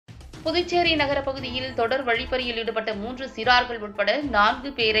புதுச்சேரி நகர பகுதியில் தொடர் வழிப்பறியில் ஈடுபட்ட 3 சிறார்கள் உட்பட 4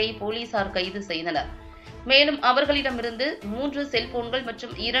 பேரை போலீசார் கைது செய்தனர். மேலும் அவர்களிடமிருந்து 3 செல்போன்கள்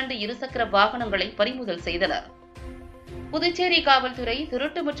மற்றும் 2 இருசக்கர வாகனங்களை பறிமுதல் செய்தனர். புதுச்சேரி காவல்துறை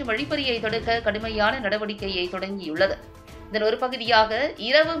திருட்டு மற்றும் வழிப்பறியை தடுக்க கடுமையான நடவடிக்கையை தொடங்கியுள்ளது. இதன் ஒரு பகுதியாக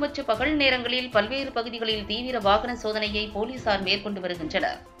இரவு மற்றும் பகல் நேரங்களில் பல்வேறு பகுதிகளில் தீவிர வாகன சோதனையை போலீசார் மேற்கொண்டு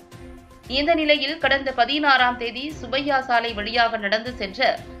வருகின்றனர். இந்த நிலையில் கடந்த 16ஆம் தேதி சுப்பையா சாலை வழியாக நடந்து சென்ற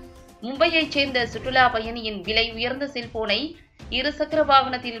மும்பையைச் சேர்ந்த சுற்றுலா பயணியின் விலை உயர்ந்த செல்போனை இருசக்கர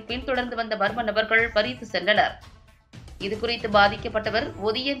வாகனத்தில் பின்தொடர்ந்து வந்த மர்ம நபர்கள் பறித்து சென்றனர். இதுகுறித்து பாதிக்கப்பட்டவர்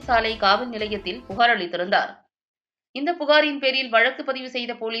ஒதியன் சாலை காவல் நிலையத்தில் புகார் அளித்திருந்தார். இந்த புகாரின் பேரில் வழக்கு பதிவு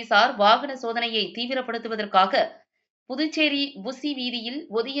செய்த போலீசார் வாகன சோதனையை தீவிரப்படுத்துவதற்காக புதுச்சேரி புசி வீதியில்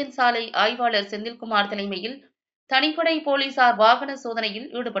ஒதியன் சாலை ஆய்வாளர் செந்தில்குமார் தலைமையில் தனிப்படை போலீசார் வாகன சோதனையில்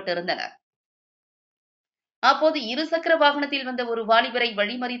ஈடுபட்டிருந்தனர். அப்போது இருசக்கர வாகனத்தில் வந்த ஒரு வாலிபரை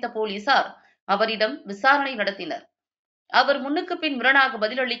வழிமறித்த போலீசார் அவரிடம் விசாரணை நடத்தினர். அவர் முன்னுக்கு பின் முரணாக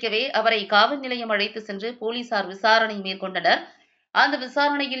பதிலளிக்கவே அவரை காவல் நிலையம் அழைத்து சென்று போலீசார் விசாரணை மேற்கொண்டனர். அந்த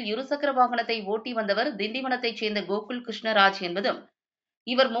விசாரணையில் இருசக்கர வாகனத்தை ஓட்டி வந்தவர் திண்டிவனத்தைச் சேர்ந்த கோகுல் கிருஷ்ணராஜ் என்பதும்,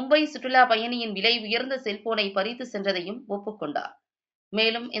 இவர் மும்பை சுற்றுலா பயணியின் விலை உயர்ந்த செல்போனை பறித்து சென்றதையும் ஒப்புக்கொண்டார்.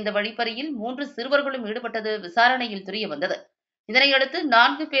 மேலும் இந்த வழிப்பறியில் 3 சிறுவர்களும் ஈடுபட்டது விசாரணையில் தெரியவந்தது. இதனையடுத்து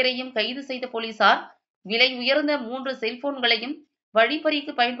 4 பேரையும் கைது செய்த போலீசார் விலை உயர்ந்த 3 செல்போன்களையும்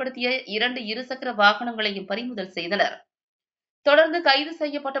வழிப்பறிக்கு பயன்படுத்திய 2 இருசக்கர வாகனங்களையும் பறிமுதல் செய்தனர். தொடர்ந்து கைது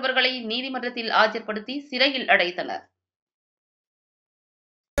செய்யப்பட்டவர்களை நீதிமன்றத்தில் ஆஜர்படுத்தி சிறையில் அடைத்தனர்.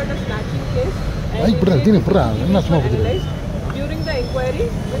 During the inquiry,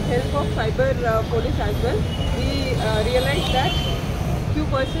 with help of cyber police as well, we realized that few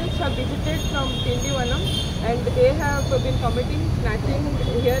persons have visited from Tindivanam and they have been committing snatching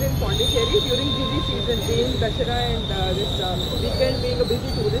here in Pondicherry during busy season, being Dashera and this weekend being a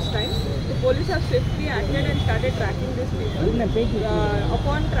busy tourist time. The police have swiftly acted and started tracking these people.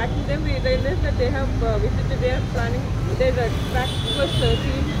 Upon tracking them, we realized that they have visited, they are planning, their track was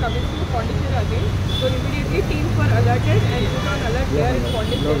seen coming to Pondicherry again. So immediately teams were alerted and put on alert here in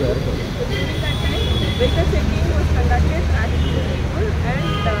Pondicherry. So during that time, vehicle checking was conducted, tracking the people,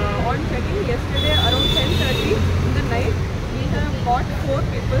 and on checking yesterday around 10:30 in the night, we have got 4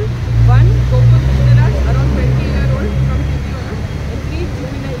 people. One Gokul Krishnaraj, around 20-year-old from Tindivanam, and 3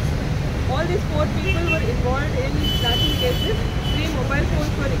 juveniles. All these 4 people were involved in snatching cases. 3 mobile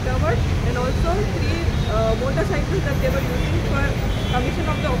phones were recovered, and also 3 motorcycles that they were using for commission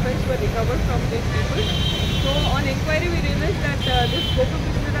of the offence were recovered from these people. So on inquiry, we realized that this Gokul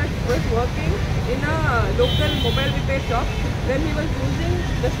Krishnaraj was working in a local mobile repair shop where he was using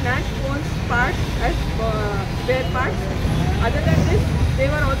the snatched phones parts as spare parts. Other than this, they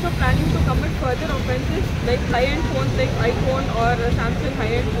were also planning to commit further offences like high-end phones like iPhone or Samsung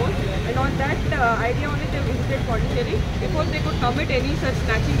high-end phones, and on that idea only they visited Pondicherry. Before they could commit any such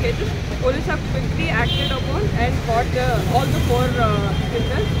snatching cases, police have quickly acted upon and caught all the 4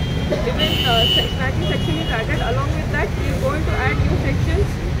 criminals. Even snatching section is added. Along with that, we are going to add new sections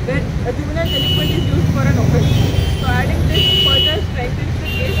where a juvenile delinquent is used for an offence. So adding this further strengthens the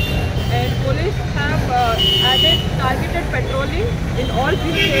case, and police have added targeted patrolling in all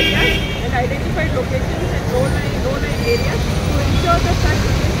busy areas and identified locations and low-lying areas to ensure that such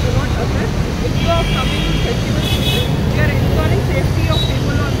cases do not occur. In view of coming festival season, we are ensuring safety of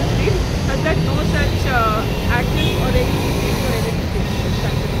people on the street such that no such